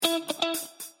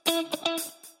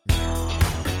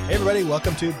everybody.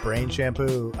 Welcome to Brain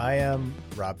Shampoo. I am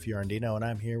Rob Fiorentino, and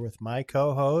I'm here with my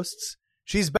co-hosts.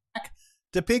 She's back,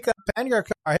 Deepika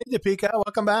Pangarkar. Hey, Deepika,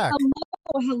 welcome back.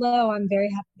 Hello. I'm very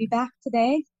happy to be back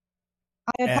today.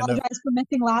 I apologize for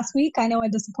missing last week. I know I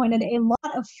disappointed a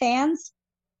lot of fans,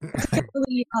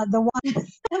 particularly the one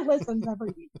that listens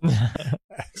every week.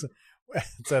 Excellent.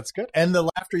 That's good. And the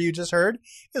laughter you just heard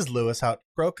is Lewis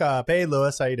Prokop. Hey,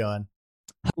 Lewis, how you doing?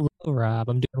 Hello, Rob.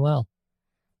 I'm doing well.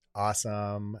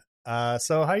 Awesome.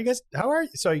 So how are you?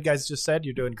 So you guys just said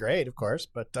you're doing great, of course,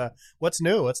 but what's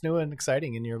new? What's new and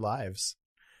exciting in your lives?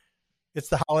 It's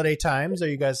the holiday times. What are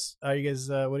you guys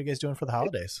doing for the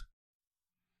holidays?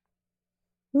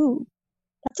 Ooh,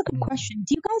 that's a good question.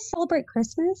 Do you guys celebrate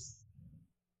Christmas?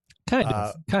 Kind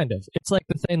of. It's like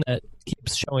the thing that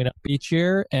keeps showing up each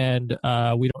year, and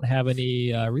we don't have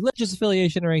any religious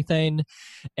affiliation or anything.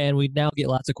 And we now get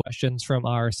lots of questions from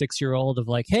our 6-year-old of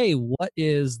like, hey, what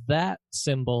is that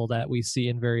symbol that we see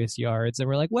in various yards? And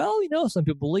we're like, well, some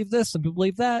people believe this, some people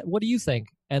believe that. What do you think?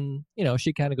 And,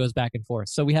 she kind of goes back and forth.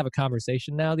 So we have a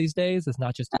conversation now these days. It's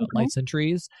not just about lights and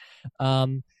trees.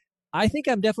 I think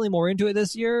I'm definitely more into it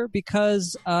this year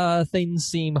because things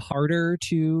seem harder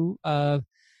to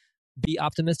be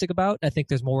optimistic about. I think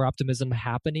there's more optimism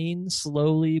happening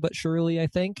slowly but surely, I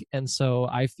think. And so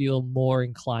I feel more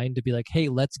inclined to be like, hey,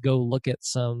 let's go look at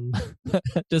some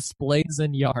displays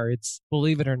in yards.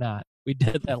 Believe it or not. We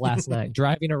did that last night,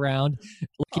 driving around,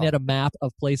 looking at a map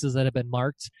of places that have been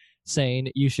marked, saying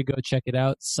you should go check it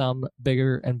out. Some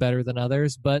bigger and better than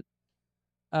others. But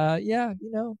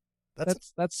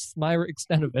that's my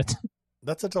extent of it.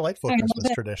 That's a delightful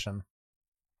Christmas tradition.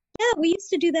 Yeah, we used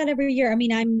to do that every year. I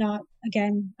mean, I am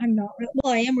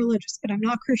religious, but I'm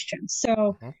not Christian.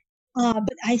 So,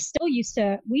 but I still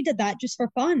we did that just for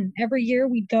fun. Every year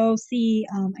we'd go see,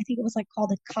 I think it was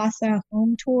called a Casa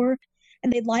Home Tour,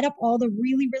 and they'd light up all the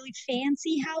really, really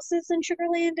fancy houses in Sugar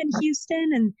Land and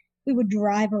Houston. And we would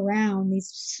drive around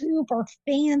these super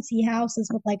fancy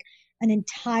houses with an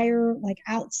entire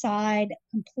outside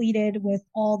completed with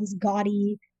all this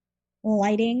gaudy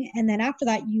lighting, and then after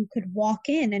that you could walk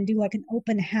in and do an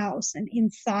open house, and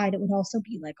inside it would also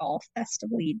be all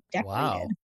festively decorated. Wow,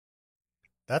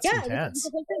 that's intense.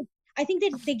 I think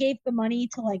they gave the money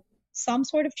to some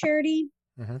sort of charity,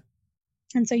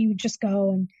 and so you would just go,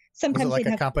 and sometimes was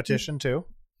it a competition too?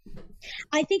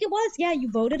 I think it was. Yeah, you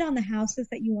voted on the houses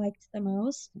that you liked the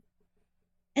most,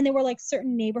 and there were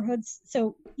certain neighborhoods,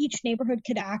 so each neighborhood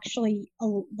could actually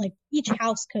each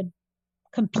house could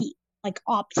compete.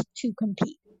 Opt to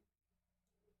compete.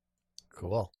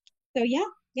 Cool. So yeah.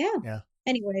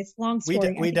 Anyways, long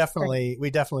story. We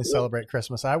definitely celebrate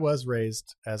Christmas. I was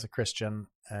raised as a Christian,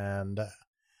 and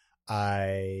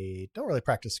I don't really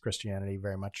practice Christianity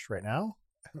very much right now,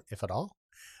 if at all.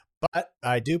 But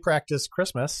I do practice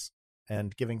Christmas,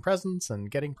 and giving presents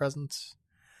and getting presents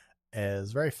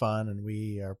is very fun. And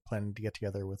we are planning to get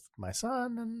together with my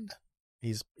son, and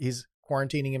he's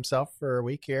quarantining himself for a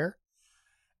week here.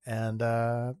 And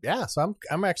so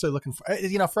I'm actually looking for,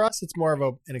 for us, it's more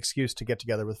of an excuse to get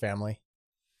together with family,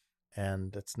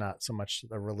 and it's not so much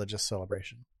a religious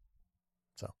celebration.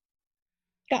 So,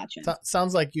 gotcha.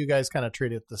 Sounds like you guys kind of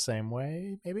treat it the same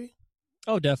way, maybe.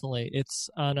 Oh, definitely. It's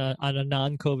on a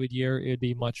non-COVID year, it'd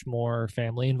be much more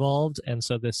family involved, and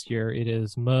so this year it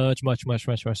is much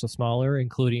smaller.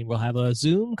 Including we'll have a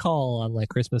Zoom call on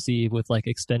Christmas Eve with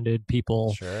extended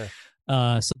people. Sure.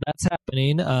 So that's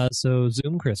happening. So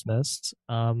Zoom Christmas.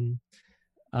 And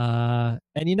I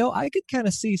could kind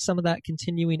of see some of that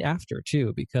continuing after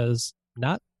too, because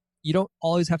you don't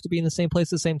always have to be in the same place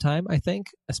at the same time, I think,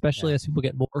 especially as people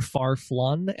get more far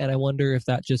flung. And I wonder if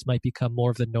that just might become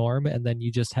more of the norm, and then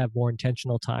you just have more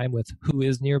intentional time with who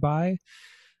is nearby,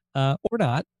 or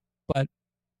not.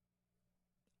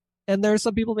 And there are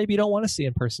some people maybe you don't want to see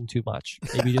in person too much.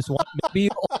 Maybe you just want,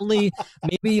 maybe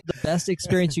the best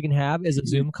experience you can have is a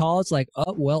Zoom call. It's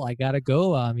oh, well, I got to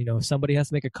go. Somebody has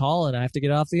to make a call and I have to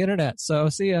get off the internet. So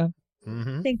see ya.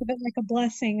 Mm-hmm. Think of it like a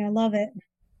blessing. I love it.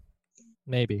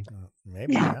 Maybe.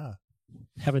 Yeah.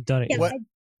 Haven't done it yet.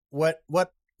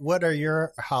 What are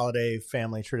your holiday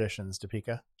family traditions,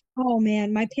 Deepika? Oh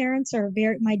man, my parents are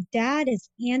my dad is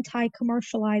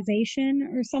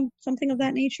anti-commercialization or something of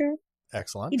that nature.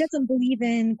 Excellent. He doesn't believe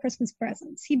in Christmas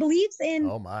presents. He believes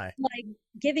in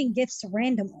giving gifts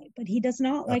randomly, but he does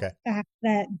not like the fact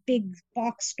that big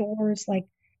box stores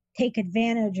take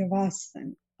advantage of us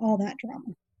and all that drama.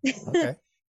 Okay.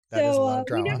 That is a lot of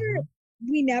drama.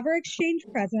 We never exchanged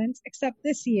presents, except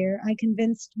this year. I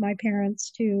convinced my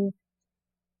parents to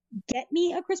get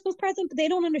me a Christmas present, but they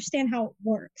don't understand how it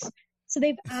works. So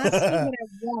they've asked me what I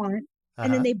want,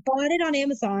 And then they bought it on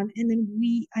Amazon, and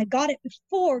then I got it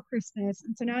before Christmas,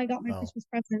 and so now I got my Christmas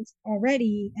presents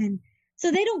already, and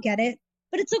so they don't get it,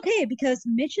 but it's okay because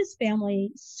Mitch's family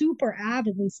super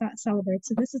avidly celebrates.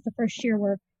 So this is the first year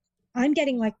where I'm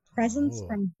getting like presents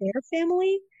from their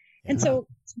family, and so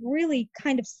it's really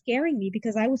kind of scaring me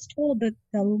because I was told that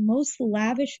the most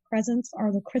lavish presents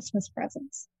are the Christmas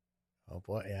presents. Oh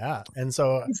boy, yeah. And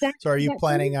so, so are you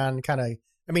planning on kind of?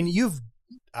 I mean,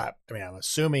 I'm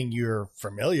assuming you're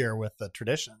familiar with the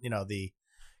tradition, the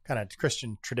kind of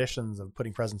Christian traditions of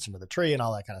putting presents into the tree and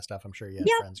all that kind of stuff. I'm sure you have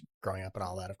friends growing up and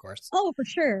all that, of course. Oh, for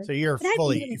sure. So you're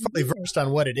fully versed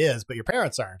on what it is, but your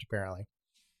parents aren't, apparently.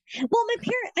 Well, I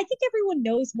think everyone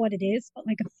knows what it is, but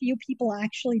like a few people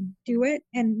actually do it.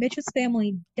 And Mitch's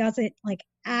family does it like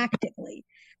actively.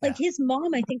 Like his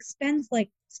mom, I think, spends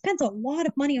a lot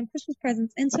of money on Christmas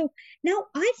presents. And so now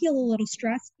I feel a little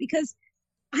stressed because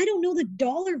I don't know the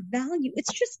dollar value.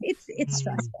 It's just, it's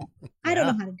stressful. I don't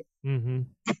know how to do it. Mm-hmm.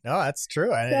 No, that's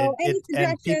true. And,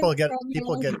 and people get,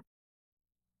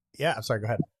 yeah, I'm sorry, go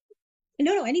ahead.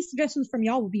 No, any suggestions from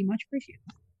y'all would be much appreciated.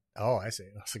 Oh, I see.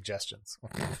 Suggestions.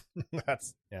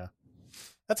 That's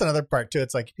another part too.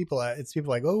 It's like people like,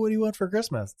 oh, what do you want for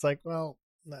Christmas? It's like, well,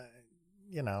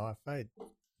 if I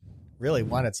really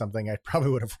wanted something, I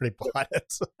probably would have already bought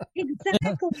it.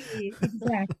 Exactly.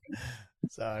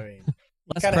 So, I mean,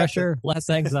 less pressure, less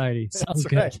anxiety. Sounds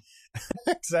good. Right.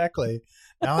 Exactly.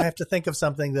 Now I have to think of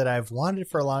something that I've wanted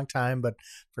for a long time, but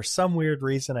for some weird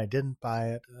reason I didn't buy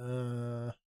it.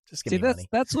 Just give me money.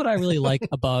 That's what I really like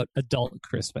about adult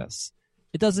Christmas.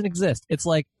 It doesn't exist. It's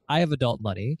like I have adult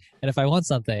money, and if I want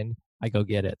something, I go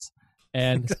get it.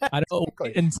 And exactly. I don't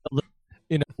wait until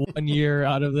 1 year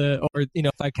out of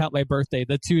if I count my birthday,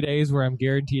 the 2 days where I'm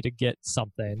guaranteed to get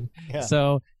something. Yeah.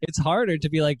 So it's harder to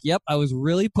be like, yep, I was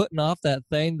really putting off that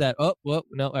thing that, no,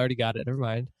 I already got it. Never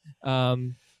mind.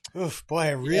 Oof, boy,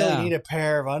 I really need a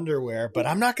pair of underwear, but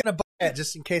I'm not going to buy it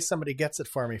just in case somebody gets it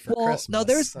for me for Christmas. No,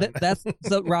 that's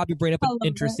so Rob, you bring up an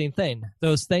interesting thing.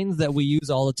 Those things that we use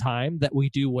all the time that we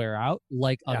do wear out,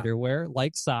 like underwear,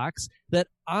 like socks, that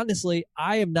honestly,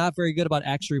 I am not very good about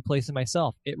actually replacing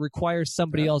myself. It requires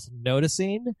somebody else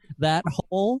noticing that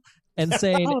hole and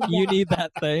saying, you need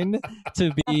that thing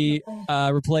to be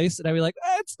replaced. And I'd be like,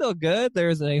 it's still good.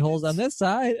 There's any holes on this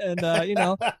side. And,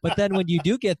 but then when you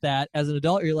do get that as an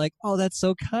adult, you're like, oh, that's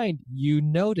so kind. You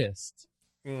noticed.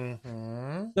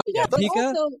 Mm-hmm. So, but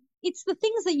also, it's the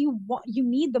things that you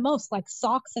need the most, like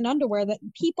socks and underwear, that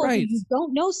people who you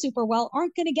don't know super well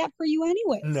aren't going to get for you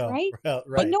anyways, right? Right.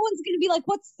 But no one's going to be like,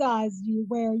 what size do you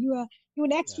wear? You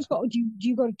an extra small? Do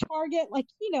you go to Target? Like,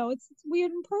 it's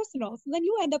weird and personal. So then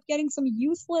you end up getting some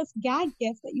useless gag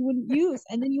gift that you wouldn't use,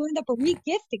 and then you end up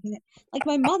re-gifting it. Like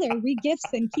my mother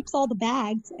re-gifts and keeps all the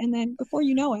bags, and then before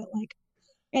you know it, like,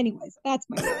 anyways, that's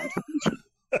my word.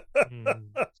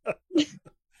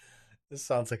 This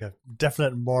sounds like a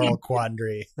definite moral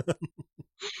quandary.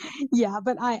 Yeah,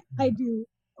 but I do.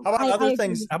 How about other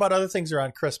things? How about other things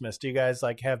around Christmas? Do you guys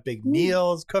like have big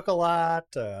meals, cook a lot,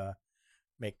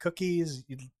 make cookies?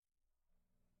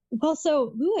 Well,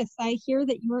 so Louis, I hear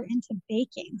that you are into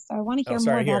baking, so I want to hear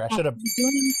more about that. I should have.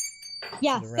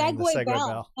 Yeah, segue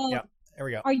bell. Yeah, there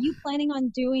we go. Are you planning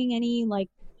on doing any like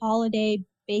holiday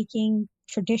baking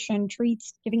tradition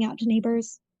treats, giving out to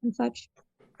neighbors and such?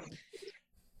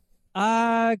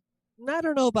 I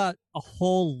don't know about a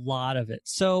whole lot of it.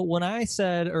 So when I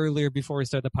said earlier before we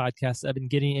started the podcast, I've been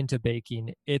getting into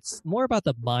baking, it's more about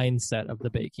the mindset of the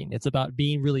baking. It's about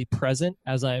being really present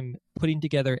as I'm putting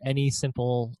together any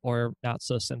simple or not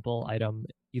so simple item,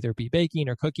 either be baking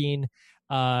or cooking,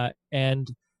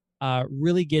 and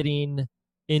really getting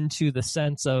into the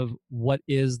sense of what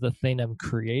is the thing I'm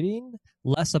creating,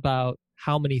 less about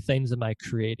how many things am I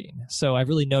creating. So I've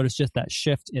really noticed just that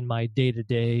shift in my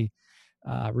day-to-day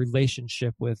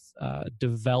relationship with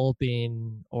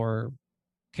developing or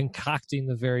concocting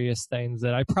the various things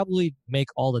that I probably make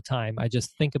all the time. I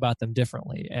just think about them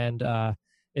differently, and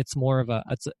it's more of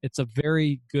it's a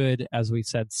very good, as we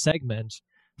said, segment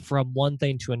from one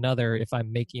thing to another if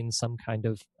I'm making some kind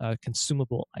of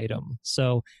consumable item.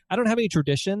 So I don't have any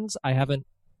traditions. I don't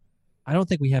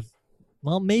think we have.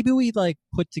 Well, maybe we like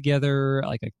put together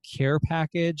like a care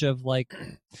package of like,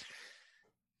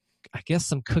 I guess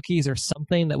some cookies or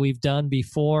something that we've done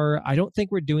before. I don't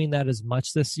think we're doing that as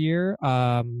much this year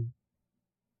because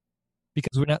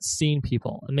we're not seeing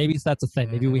people. And maybe that's a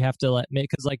thing. Maybe we have to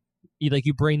because like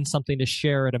you bring something to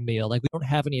share at a meal. Like we don't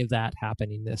have any of that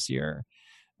happening this year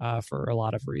for a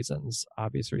lot of reasons,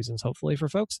 obvious reasons, hopefully for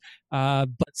folks. But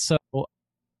so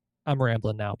I'm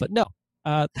rambling now, but no,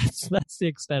 that's the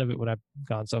extent of it when I've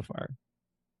gone so far.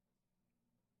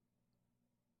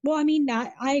 Well, I mean,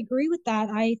 I agree with that.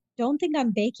 I don't think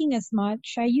I'm baking as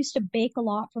much. I used to bake a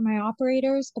lot for my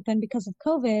operators, but then because of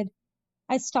COVID,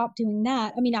 I stopped doing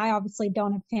that. I mean, I obviously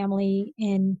don't have family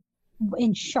in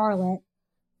Charlotte,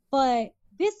 but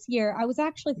this year I was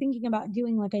actually thinking about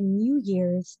doing like a New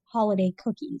Year's holiday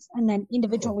cookies and then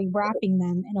individually wrapping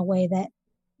them in a way that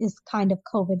is kind of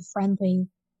COVID friendly.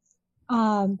 But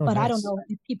I don't nice. know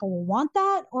if people will want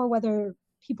that or whether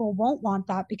people won't want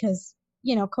that because,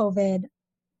 COVID,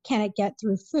 can it get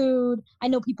through food? I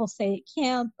know people say it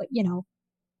can't, but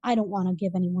I don't want to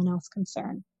give anyone else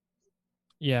concern.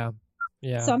 Yeah.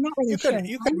 Yeah. So I'm not really sure.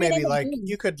 You could maybe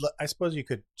I suppose you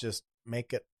could just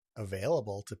make it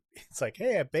available to, it's like,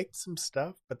 hey, I baked some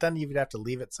stuff, but then you'd have to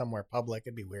leave it somewhere public.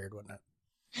 It'd be weird, wouldn't it?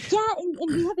 Yeah, and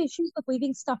we have issues with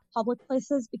leaving stuff public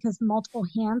places because multiple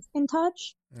hands can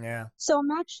touch. Yeah. So I'm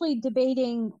actually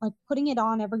debating like putting it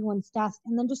on everyone's desk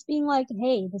and then just being like,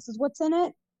 hey, this is what's in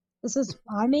it. This is,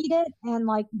 I made it. And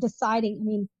like deciding, I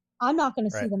mean, I'm not going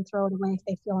to see them throw it away if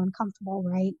they feel uncomfortable,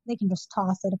 right? They can just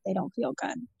toss it if they don't feel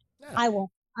good. Yeah. I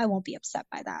won't be upset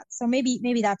by that. So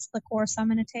maybe that's the course I'm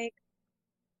going to take.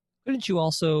 Couldn't you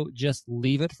also just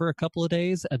leave it for a couple of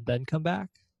days and then come back?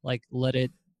 Like let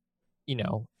it,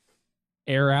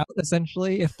 air out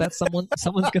essentially, if that's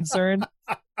someone's concerned.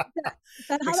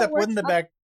 Except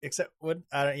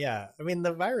yeah. I mean,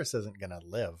 the virus isn't going to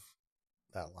live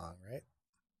that long, right?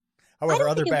 However,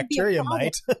 other bacteria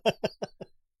might.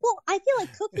 Well, I feel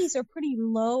like cookies are pretty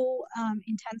low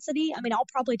intensity. I mean, I'll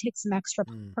probably take some extra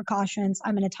precautions.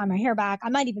 I'm going to tie my hair back. I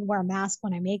might even wear a mask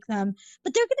when I make them,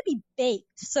 but they're going to be baked.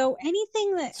 So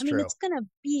anything it's going to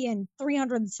be in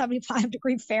 375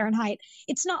 Fahrenheit.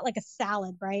 It's not like a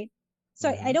salad, right? So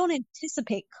I don't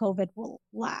anticipate COVID will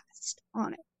last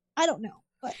on it. I don't know,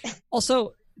 but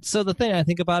also, so the thing I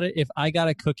think about it, if I got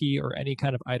a cookie or any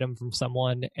kind of item from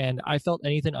someone and I felt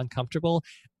anything uncomfortable,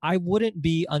 I wouldn't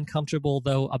be uncomfortable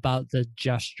though about the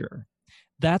gesture.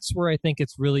 That's where I think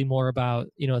it's really more about,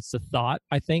 it's the thought,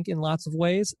 I think, in lots of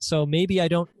ways. So maybe I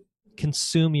don't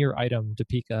consume your item,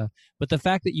 Deepika, but the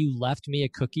fact that you left me a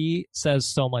cookie says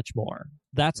so much more.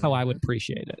 That's how I would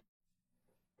appreciate it.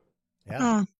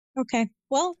 Yeah. Okay.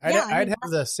 Well, I'd have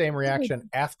the same reaction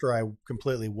after I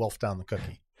completely wolfed down the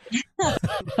cookie. I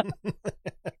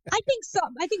think so.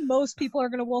 I think most people are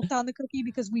going to wolf down the cookie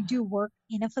because we do work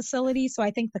in a facility. So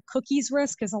I think the cookies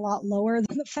risk is a lot lower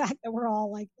than the fact that we're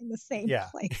all like in the same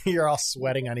place. You're all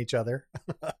sweating on each other.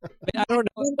 I don't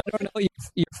know what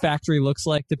your factory looks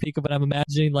like, Deepika, but I'm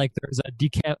imagining like there's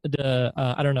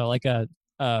I don't know, like a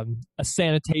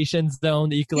sanitation zone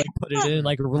that you could like put it in,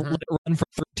 like let it run for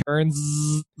 3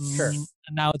 turns. Sure. And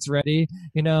now it's ready,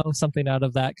 something out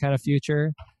of that kind of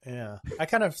future. Yeah. I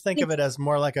kind of think of it as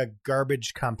more like a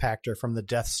garbage compactor from the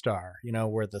Death Star,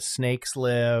 where the snakes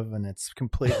live and it's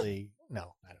completely,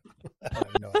 no, I have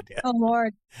no idea. Oh,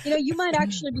 Lord. You might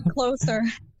actually be closer,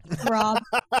 Rob.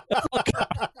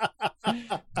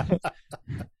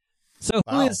 So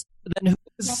who is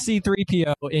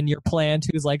C-3PO in your plant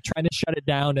who's like trying to shut it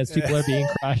down as people are being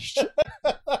crushed?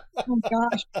 Oh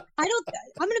gosh. I'm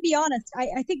going to be honest.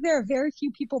 I think there are very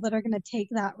few people that are going to take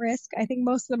that risk. I think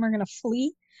most of them are going to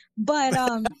flee, but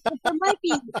there might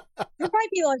be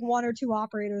like 1 or 2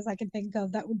 operators I can think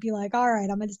of that would be like, all right,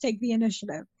 I'm going to take the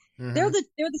initiative. Mm-hmm. They're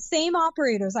the same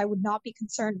operators I would not be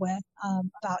concerned with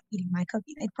about eating my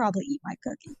cookie. They'd probably eat my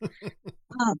cookie.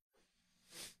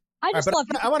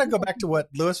 I want to go back to what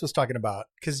Lewis was talking about,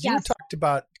 because you talked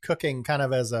about cooking kind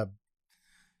of as a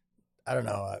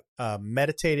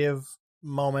meditative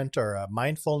moment or a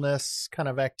mindfulness kind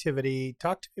of activity.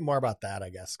 Talk to me more about that, I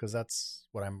guess, because that's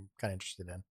what I'm kind of interested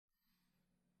in.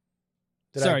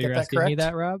 Sorry, you're asking me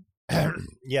that, Rob?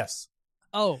 Yes.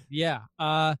 Oh, yeah.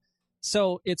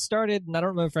 So it started, and I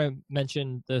don't remember if I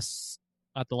mentioned this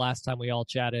at the last time we all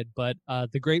chatted, but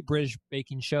the Great British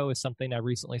Baking Show is something I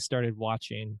recently started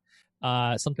watching.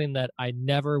 Something that I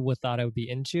never would thought I would be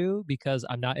into because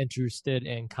I'm not interested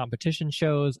in competition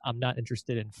shows. I'm not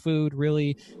interested in food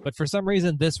really, but for some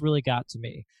reason this really got to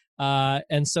me.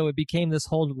 And so it became this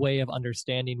whole way of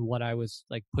understanding what I was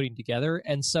like putting together.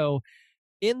 And so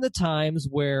in the times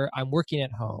where I'm working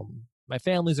at home, my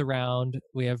family's around,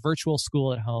 we have virtual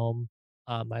school at home,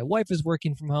 my wife is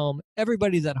working from home,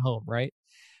 everybody's at home, right?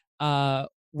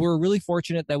 We're really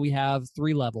fortunate that we have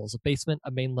 3 levels, a basement,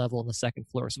 a main level, and the second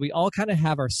floor. So we all kind of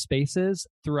have our spaces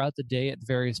throughout the day at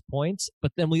various points,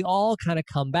 but then we all kind of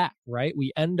come back, right?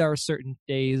 We end our certain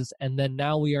days, and then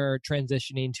now we are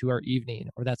transitioning to our evening,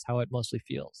 or that's how it mostly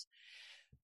feels.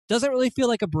 doesn't really feel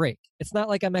like a break. It's not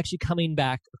like I'm actually coming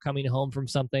back or coming home from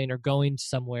something or going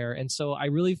somewhere. And so I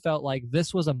really felt like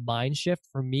this was a mind shift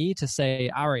for me to say,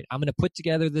 all right, I'm going to put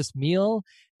together this meal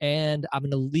and I'm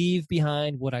going to leave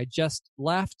behind what I just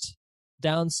left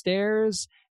downstairs,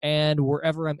 and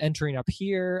wherever I'm entering up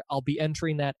here, I'll be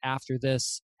entering that after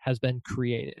this has been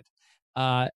created.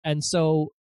 And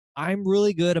so I'm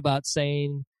really good about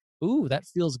saying, ooh, that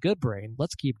feels good, brain.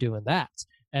 Let's keep doing that.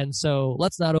 And so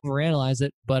let's not overanalyze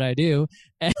it, but I do.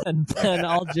 And then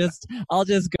I'll just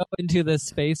go into this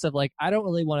space of like, I don't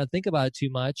really want to think about it too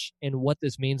much and what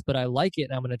this means, but I like it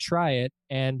and I'm going to try it.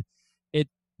 And it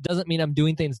doesn't mean I'm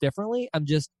doing things differently. I'm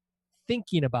just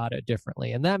thinking about it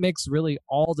differently. And that makes really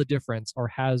all the difference, or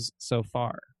has so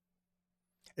far.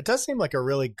 It does seem like a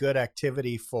really good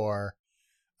activity for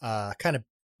kind of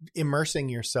immersing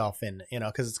yourself in,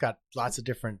 because it's got lots of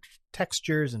different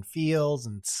textures and feels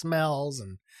and smells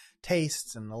and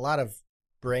tastes and a lot of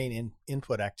brain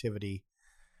input activity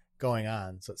going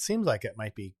on. So it seems like it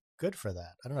might be good for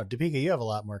that. I don't know. Deepika, you have a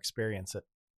lot more experience at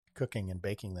cooking and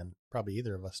baking than probably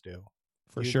either of us do.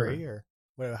 For sure. Agree, or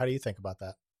how do you think about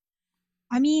that?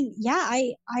 I mean, yeah,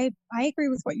 I agree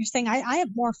with what you're saying. I have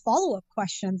more follow-up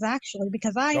questions actually,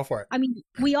 because Go for it. I mean,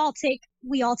 we all take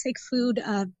food,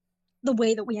 the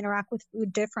way that we interact with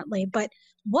food differently, but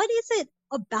what is it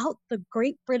about the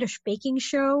Great British Baking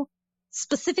Show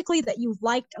specifically that you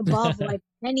liked above like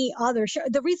any other show?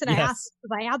 The reason I asked is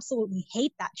because I absolutely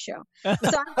hate that show. So I'm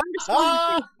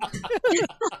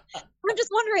just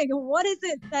wondering, what is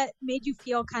it that made you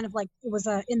feel kind of like it was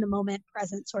a in the moment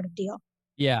present sort of deal?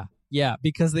 Yeah,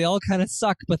 because they all kind of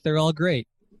suck, but they're all great.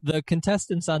 The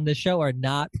contestants on this show are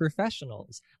not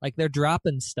professionals. Like, they're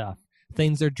dropping stuff.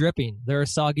 Things are dripping. There are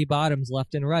soggy bottoms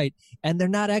left and right, and they're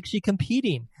not actually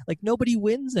competing. Like, nobody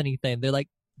wins anything. They're like,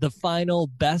 the final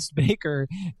best baker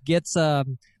gets a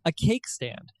cake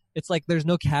stand. It's like there's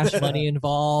no cash money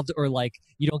involved, or like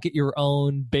you don't get your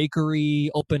own bakery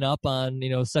open up on,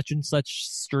 such and such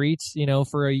street,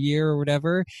 for a year or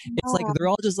whatever. It's like they're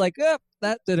all just like,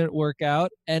 that didn't work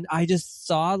out. And I just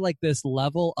saw like this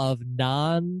level of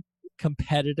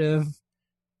non-competitive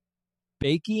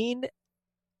baking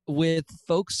with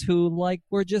folks who like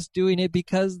were just doing it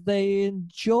because they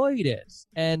enjoyed it.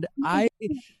 And I'm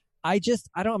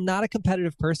not a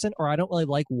competitive person, or I don't really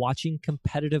like watching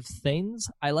competitive things.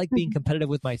 I like being competitive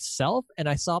with myself, and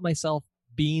I saw myself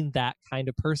being that kind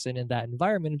of person in that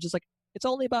environment, and just like, it's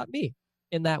only about me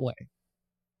in that way.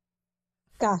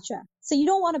 Gotcha. So you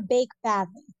don't want to bake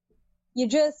badly. You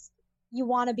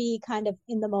want to be kind of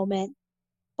in the moment.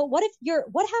 But what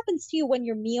happens to you when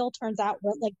your meal turns out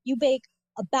like you bake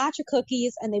a batch of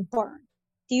cookies and they burn?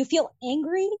 Do you feel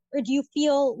angry, or do you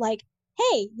feel like,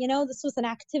 hey, this was an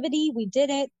activity, we did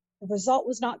it, the result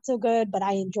was not so good, but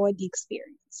I enjoyed the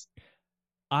experience?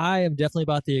 I am definitely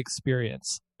about the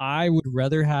experience. I would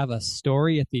rather have a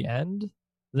story at the end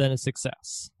than a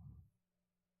success.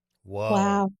 Whoa.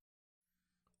 Wow.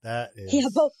 That is... Yeah,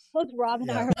 both Rob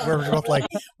and I are... We're both like,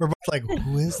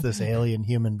 who is this alien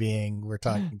human being we're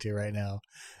talking to right now?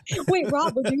 Wait,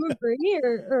 Rob, would you agree,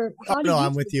 or no,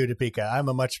 I'm with you, Deepika. I'm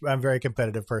a very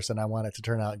competitive person. I want it to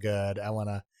turn out good. I want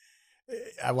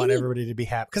everybody to be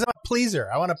happy, because I'm a pleaser.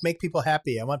 I want to make people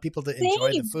happy. I want people to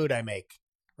enjoy the food I make.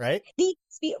 Right?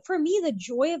 For me, the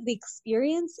joy of the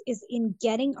experience is in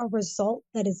getting a result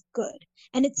that is good.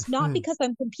 And it's not because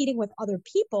I'm competing with other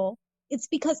people. It's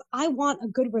because I want a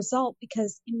good result,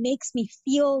 because it makes me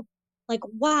feel like,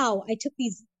 wow, I took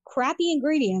these crappy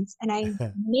ingredients and I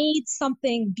made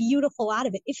something beautiful out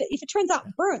of it. If it turns out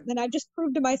burnt, then I've just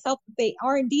proved to myself that they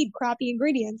are indeed crappy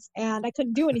ingredients and I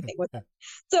couldn't do anything with them.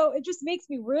 So it just makes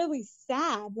me really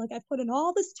sad. Like, I put in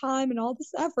all this time and all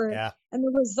this effort, and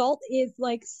the result is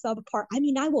like subpar. I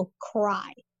mean, I will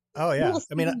cry. Oh yeah.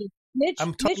 I mean,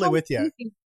 I'm totally with you.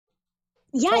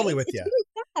 Yeah, totally with you. Really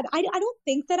sad. I don't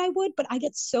think that I would, but I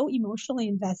get so emotionally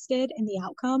invested in the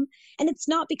outcome. And it's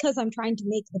not because I'm trying to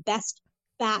make the best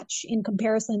batch in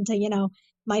comparison to,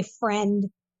 my friend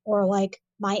or like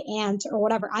my aunt or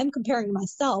whatever. I'm comparing to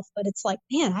myself, but it's like,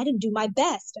 man, I didn't do my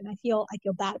best, and I feel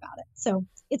bad about it. So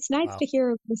it's nice to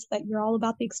hear this, that you're all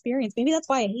about the experience. Maybe that's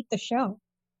why I hate the show.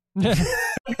 Well,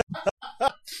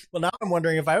 now I'm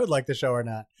wondering if I would like the show or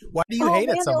not. Why do you hate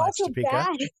it so much,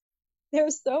 Deepika? They're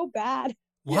so bad.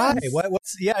 Why?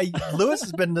 Yes.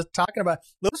 Lewis was talking about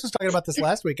this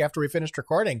last week after we finished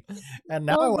recording, and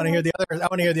now I want to hear the other. I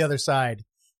want to hear the other side.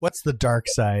 What's the dark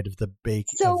side of the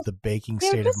baking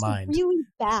state of mind? They're really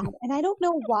bad, and I don't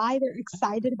know why they're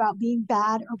excited about being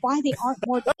bad, or why they aren't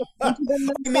more disappointed in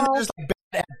themselves. You mean there's like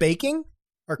bad at baking?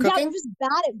 or cooking? Yeah, they're just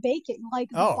bad at baking. Like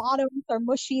the bottoms are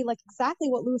mushy, like exactly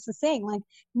what Lewis is saying. Like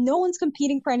no one's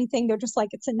competing for anything. They're just like,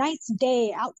 it's a nice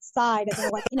day outside, and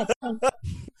they're like in a tent.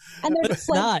 And they're just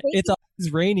not. It's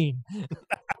always raining.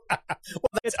 Well,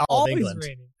 that's all always England.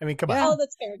 Raining. I mean, come on. Oh,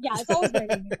 that's fair. Yeah, it's always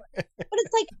raining. But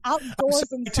it's like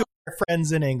outdoors and to our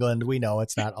friends in England, we know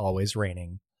it's not always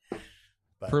raining.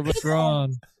 But. Prove us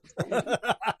wrong.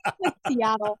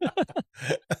 Seattle.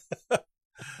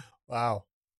 Wow.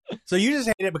 So you just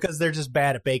hate it because they're just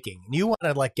bad at baking. You want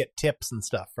to like get tips and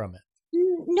stuff from it.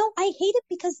 No, I hate it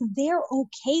because they're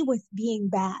okay with being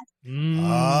bad.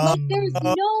 Like there's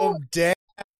no damn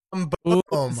boom.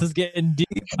 Ooh, this is getting deep.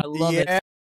 I love it.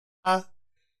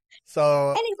 So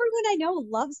and everyone I know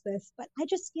loves this, but I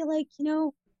just feel like,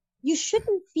 you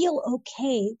shouldn't feel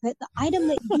okay that the item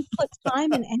that you put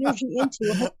time and energy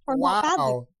into has turned out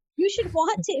badly. You should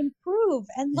want to improve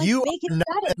and like you make it not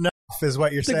better. Enough is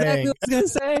what you're saying. Exactly what I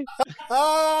was gonna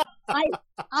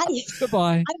say.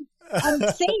 Goodbye. I'm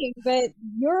saying that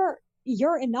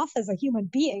you're enough as a human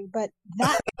being, but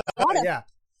that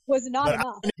product was not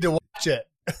enough. I need to watch it.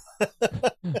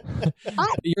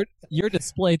 Your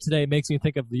display today makes me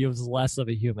think of you as less of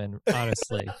a human,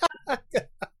 honestly.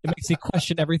 It makes me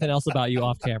question everything else about you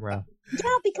off camera.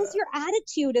 Yeah, because your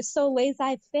attitude is so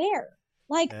laissez-faire.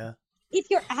 Like, if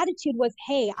your attitude was,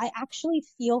 hey, I actually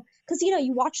feel, because,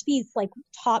 you watch these, like,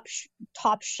 Top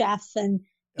Chef and,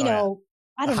 I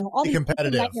don't know. All these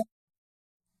competitive.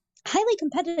 Highly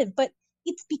competitive, but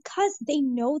it's because they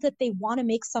know that they want to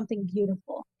make something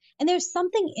beautiful. And there's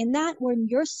something in that when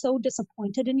you're so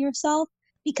disappointed in yourself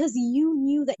because you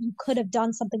knew that you could have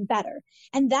done something better.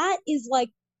 And that is like,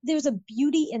 there's a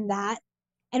beauty in that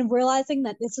and realizing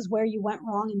that this is where you went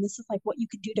wrong and this is like what you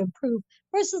could do to improve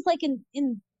versus like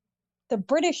in the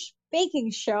British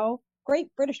baking show, Great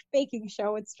British Baking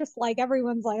Show. It's just like,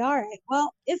 everyone's like, all right,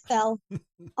 well, it fell.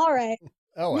 All right.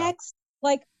 Next,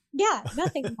 like,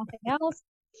 nothing else.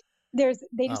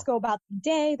 They just go about the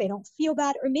day. They don't feel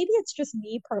bad. Or maybe it's just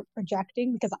me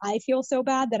projecting because I feel so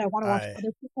bad that I want to watch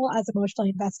other people as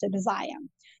emotionally invested as I am.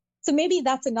 So maybe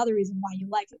that's another reason why you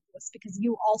like it, because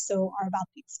you also are about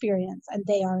the experience and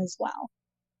they are as well.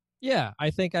 Yeah, I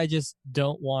think I just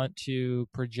don't want to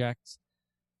project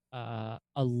a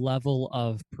level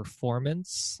of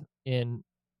performance in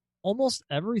almost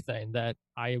everything that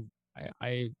I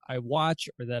watch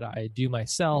or that I do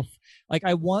myself. Like,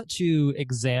 I want to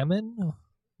examine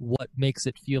what makes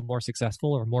it feel more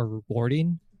successful or more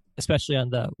rewarding, especially on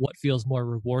the what feels more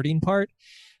rewarding part.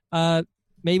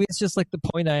 Maybe it's just like the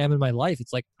point I am in my life.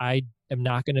 It's like I am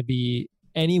not going to be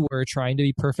anywhere trying to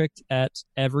be perfect at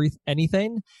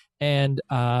anything, and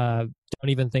don't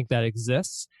even think that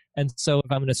exists. And so if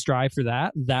I'm going to strive for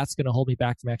that, that's going to hold me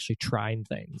back from actually trying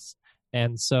things.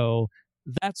 And so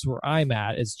that's where I'm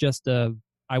at. It's just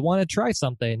I want to try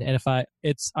something. And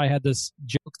I had this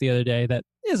joke the other day that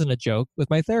isn't a joke with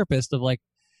my therapist of like,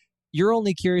 you're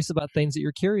only curious about things that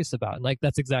you're curious about. And like,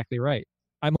 that's exactly right.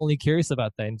 I'm only curious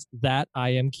about things that I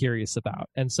am curious about.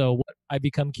 And so what I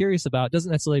become curious about doesn't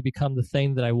necessarily become the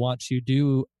thing that I want to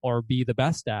do or be the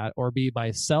best at or be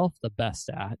myself the best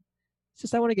at. It's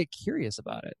just I want to get curious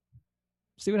about it.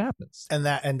 See what happens. And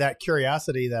that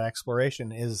curiosity, that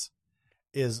exploration is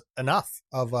enough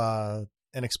of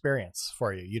an experience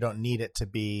for you. You don't need it to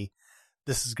be,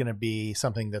 this is going to be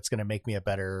something that's going to make me a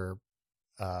better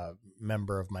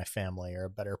member of my family or a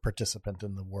better participant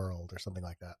in the world or something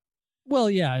like that.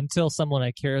 Well, yeah, until someone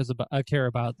I care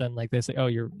about, then like they say, oh,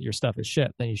 your stuff is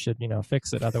shit, then you should,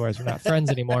 fix it. Otherwise we're not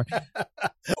friends anymore.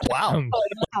 Wow.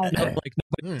 Like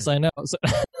nobody else I know. So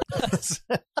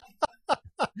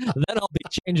then I'll be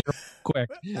changing real quick.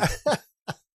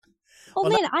 Oh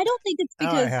man, I don't think it's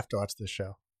because I have to watch this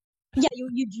show. Yeah,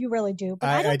 you really do.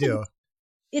 But I do.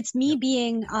 It's me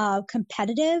being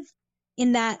competitive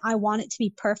in that I want it to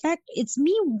be perfect. It's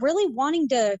me really wanting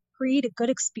to create a good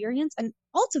experience, and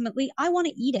ultimately I want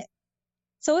to eat it.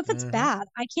 So if it's bad,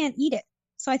 I can't eat it.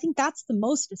 So I think that's the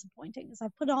most disappointing, is I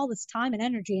put all this time and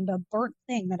energy into a burnt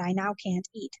thing that I now can't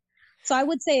eat. So I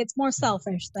would say it's more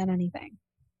selfish than anything.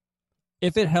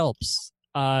 If it helps,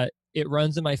 it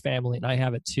runs in my family, and I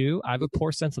have it too. I have a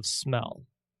poor sense of smell.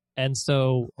 And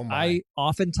so I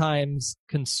oftentimes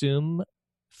consume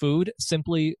food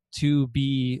simply to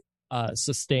be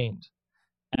sustained.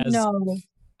 And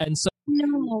so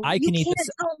I can eat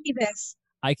this.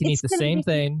 I can eat the same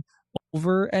thing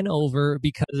over and over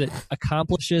because it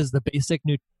accomplishes the basic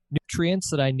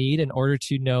nutrients that I need in order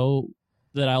to know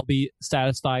that I'll be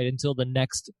satisfied until the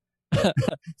next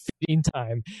feeding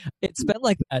time. It's been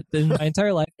like that in my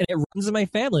entire life, and it runs in my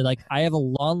family. Like, I have a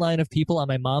long line of people on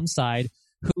my mom's side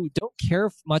who don't care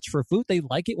much for food. They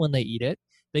like it when they eat it.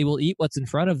 They will eat what's in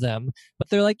front of them, but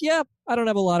they're like, yeah, I don't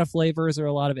have a lot of flavors or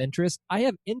a lot of interest. I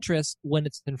have interest when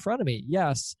it's in front of me.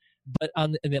 Yes. But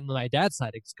on my dad's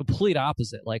side, it's complete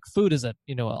opposite. Like food is a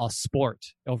sport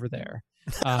over there.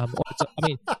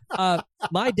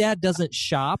 My dad doesn't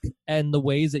shop in the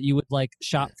ways that you would like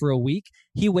shop for a week.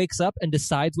 He wakes up and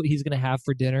decides what he's going to have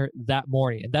for dinner that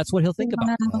morning. And that's what he'll think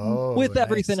about with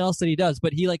everything else that he does.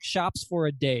 But he like shops for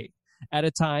a day at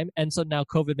a time. And so now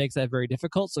COVID makes that very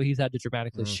difficult. So he's had to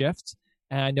dramatically shift.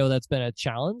 And I know that's been a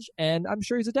challenge and I'm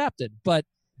sure he's adapted, but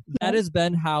that has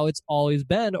been how it's always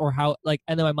been, or how like,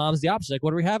 and then my mom's the opposite. Like,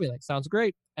 what are we having? Like, sounds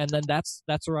great. And then that's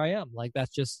where I am. Like,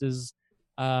 that's just is,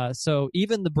 so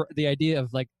even the idea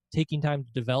of like taking time to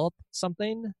develop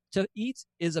something to eat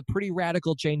is a pretty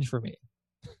radical change for me.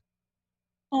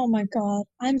 Oh my God.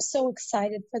 I'm so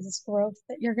excited for this growth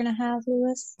that you're going to have,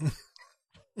 Lewis.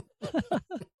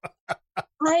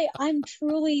 I'm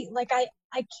truly like,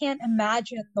 I can't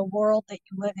imagine the world that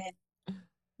you live in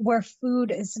where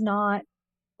food is not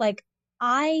like,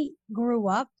 I grew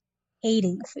up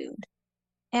hating food.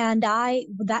 And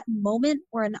that moment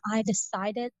when I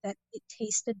decided that it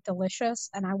tasted delicious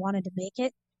and I wanted to make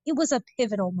it, it was a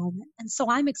pivotal moment. And so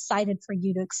I'm excited for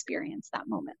you to experience that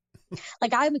moment.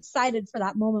 Like, I'm excited for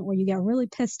that moment where you get really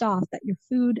pissed off that your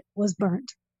food was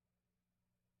burnt.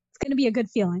 It's going to be a good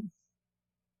feeling.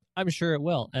 I'm sure it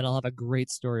will. And I'll have a great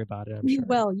story about it. You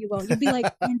will. You'll be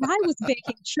like, and I was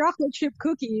baking chocolate chip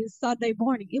cookies Sunday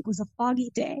morning. It was a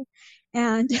foggy day.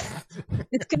 And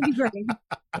it's going to be great.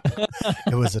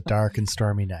 It was a dark and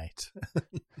stormy night.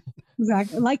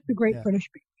 Exactly. Like the Great British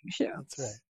Baking Show. That's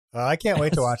right. Well, I can't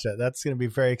wait to watch it. That's going to be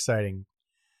very exciting.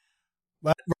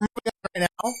 But we're moving on right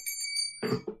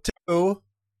now to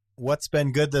what's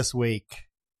been good this week.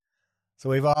 So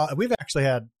we've actually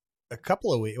had a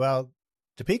couple of weeks. Well,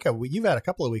 Topeka, you've had a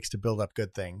couple of weeks to build up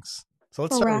good things. So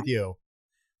let's start with you.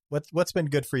 What's been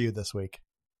good for you this week?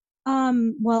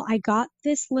 Well, I got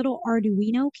this little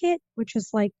Arduino kit, which is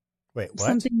like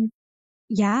something.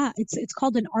 Yeah, it's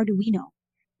called an Arduino,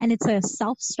 and it's a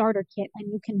self-starter kit,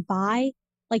 and you can buy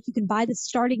the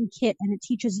starting kit, and it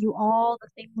teaches you all the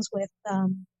things with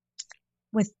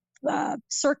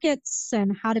circuits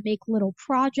and how to make little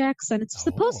projects, and it's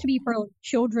supposed to be for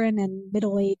children and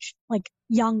middle-aged, like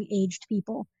young-aged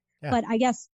people. Yeah. But I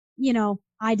guess,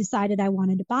 I decided I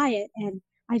wanted to buy it, and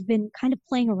I've been kind of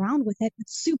playing around with it.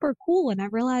 It's super cool, and I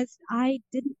realized I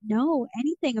didn't know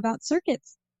anything about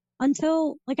circuits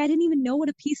until, I didn't even know what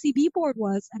a PCB board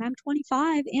was, and I'm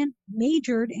 25 and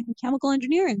majored in chemical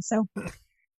engineering, so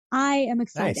I am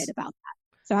excited about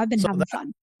that. So I've been having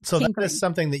fun. So that is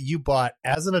something that you bought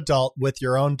as an adult with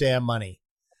your own damn money.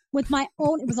 With my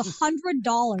own, it was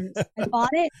 $100. I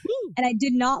bought it and I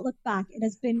did not look back. It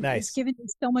has been, It's given me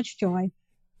so much joy.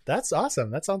 That's awesome.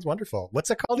 That sounds wonderful.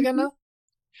 What's it called again now?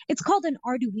 It's called an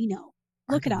Arduino.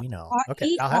 Look it up.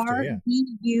 Okay. Arduino.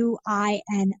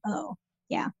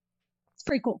 Yeah. It's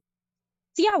pretty cool.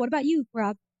 So yeah, what about you,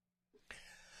 Rob?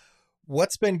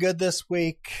 What's been good this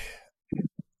week?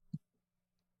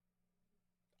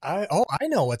 I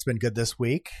know what's been good this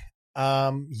week.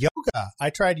 Yoga. I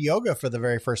tried yoga for the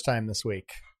very first time this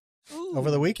week.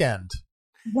 Over the weekend.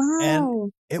 Wow.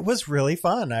 And it was really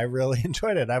fun. I really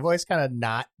enjoyed it. I've always kind of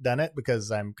not done it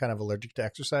because I'm kind of allergic to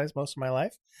exercise most of my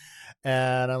life.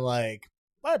 And I'm like,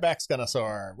 my back's going to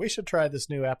sore. We should try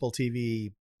this new Apple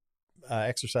TV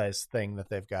exercise thing that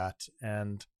they've got.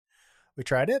 And we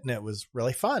tried it and it was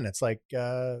really fun. It's like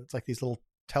these little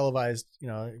televised,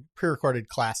 pre-recorded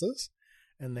classes.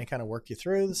 And they kind of work you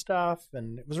through the stuff.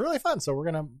 And it was really fun. So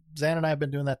Zan and I have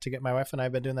been doing that my wife and I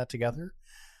have been doing that together.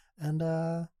 And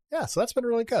so that's been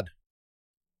really good.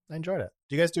 I enjoyed it.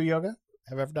 Do you guys do yoga?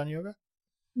 Have you ever done yoga?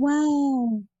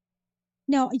 Wow.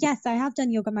 No, yes, I have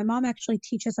done yoga. My mom actually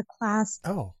teaches a class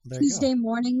Tuesday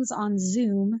mornings on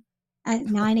Zoom at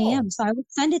 9 a.m. So I would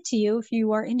send it to you if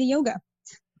you are into yoga.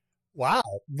 Wow.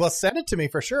 Well, send it to me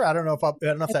for sure. I don't know if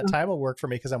that time will work for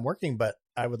me because I'm working, but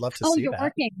I would love to see that. Oh, you're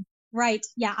working. Right.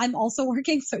 Yeah, I'm also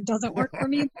working, so it doesn't work for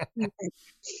me.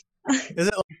 Is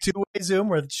it like two-way Zoom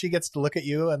where she gets to look at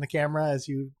you on the camera as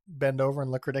you bend over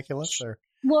and look ridiculous? Or?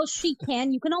 Well, she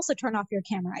can. You can also turn off your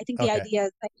camera. I think the idea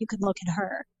is that you can look at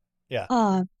her. Yeah.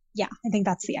 Yeah, I think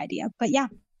that's the idea. But yeah,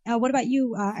 what about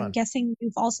you? I'm guessing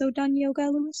you've also done yoga,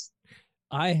 Lewis?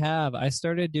 I have. I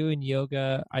started doing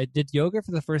yoga. I did yoga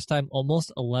for the first time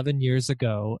almost 11 years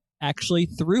ago, actually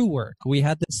through work. We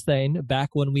had this thing back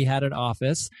when we had an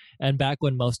office and back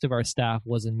when most of our staff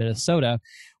was in Minnesota.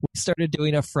 We started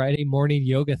doing a Friday morning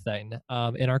yoga thing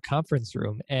in our conference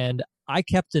room. And I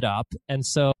kept it up. And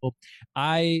so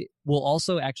I will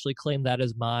also actually claim that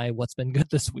as my what's been good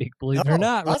this week, believe it or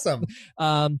not. Awesome.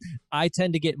 I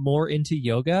tend to get more into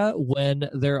yoga when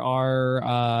there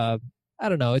are, I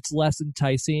don't know, it's less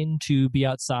enticing to be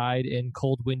outside in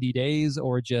cold, windy days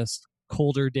or just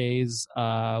colder days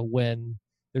when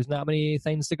there's not many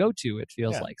things to go to, it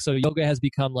feels like. So yoga has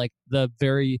become like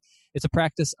it's a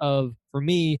practice of, for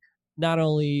me, not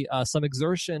only some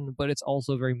exertion, but it's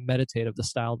also very meditative, the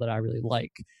style that I really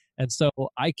like. And so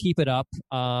I keep it up.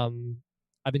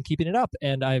 I've been keeping it up,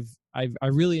 and I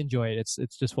really enjoy it.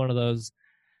 It's just one of those.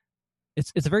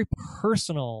 It's a very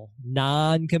personal,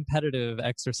 non-competitive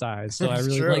exercise, so I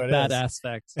really like that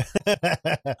aspect.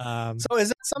 So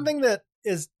is it something that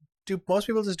do most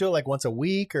people just do it like once a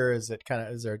week, or is it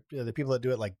are the people that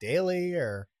do it like daily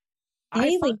or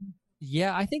daily?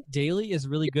 I think daily is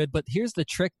really good. But here's the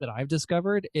trick that I've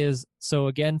discovered is, so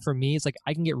again, for me, it's like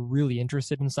I can get really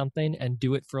interested in something and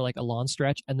do it for like a long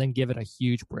stretch and then give it a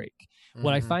huge break. Mm-hmm.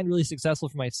 What I find really successful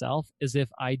for myself is if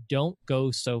I don't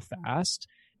go so fast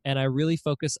and I really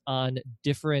focus on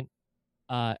different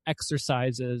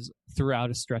exercises throughout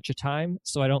a stretch of time,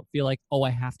 so I don't feel like, I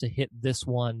have to hit this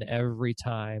one every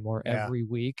time or every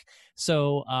week.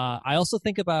 So I also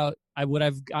think about what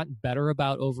I've gotten better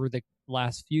about over the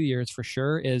last few years for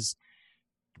sure is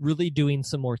really doing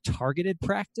some more targeted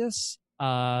practice.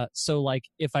 So like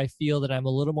if I feel that I'm a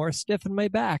little more stiff in my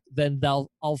back, then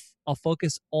I'll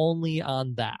focus only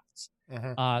on that.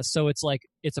 Uh-huh. So it's like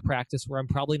it's a practice where I'm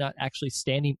probably not actually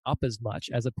standing up as much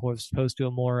as opposed to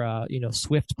a more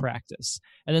swift practice.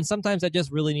 And then sometimes I just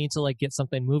really need to like get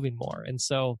something moving more. And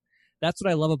so that's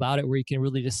what I love about it, where you can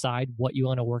really decide what you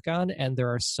want to work on, and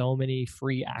there are so many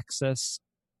free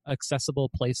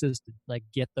accessible places to like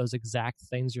get those exact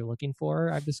things you're looking for,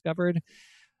 I've discovered.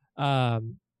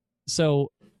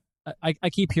 So I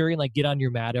keep hearing like get on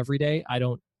your mat every day. I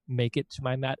don't make it to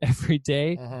my mat every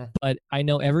day, but I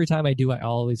know every time I do, I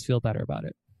always feel better about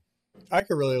it. I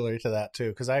could really relate to that too,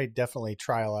 because I definitely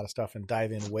try a lot of stuff and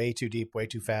dive in way too deep, way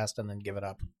too fast, and then give it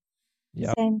up.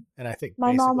 Yeah, and I think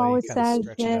my mom always says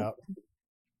that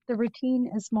the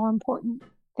routine is more important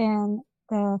than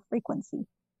the frequency.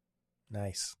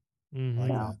 Nice. Mm-hmm. Like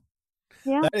that.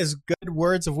 Yeah, that is good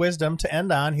words of wisdom to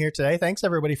end on here today. Thanks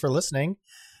everybody for listening,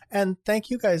 and thank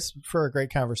you guys for a great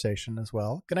conversation as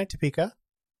well. Good night, Topeka.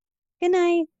 Good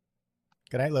night.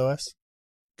 Good night, Lewis.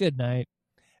 Good night.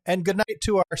 And good night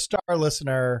to our star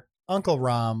listener, Uncle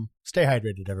Rom. Stay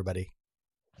hydrated, everybody.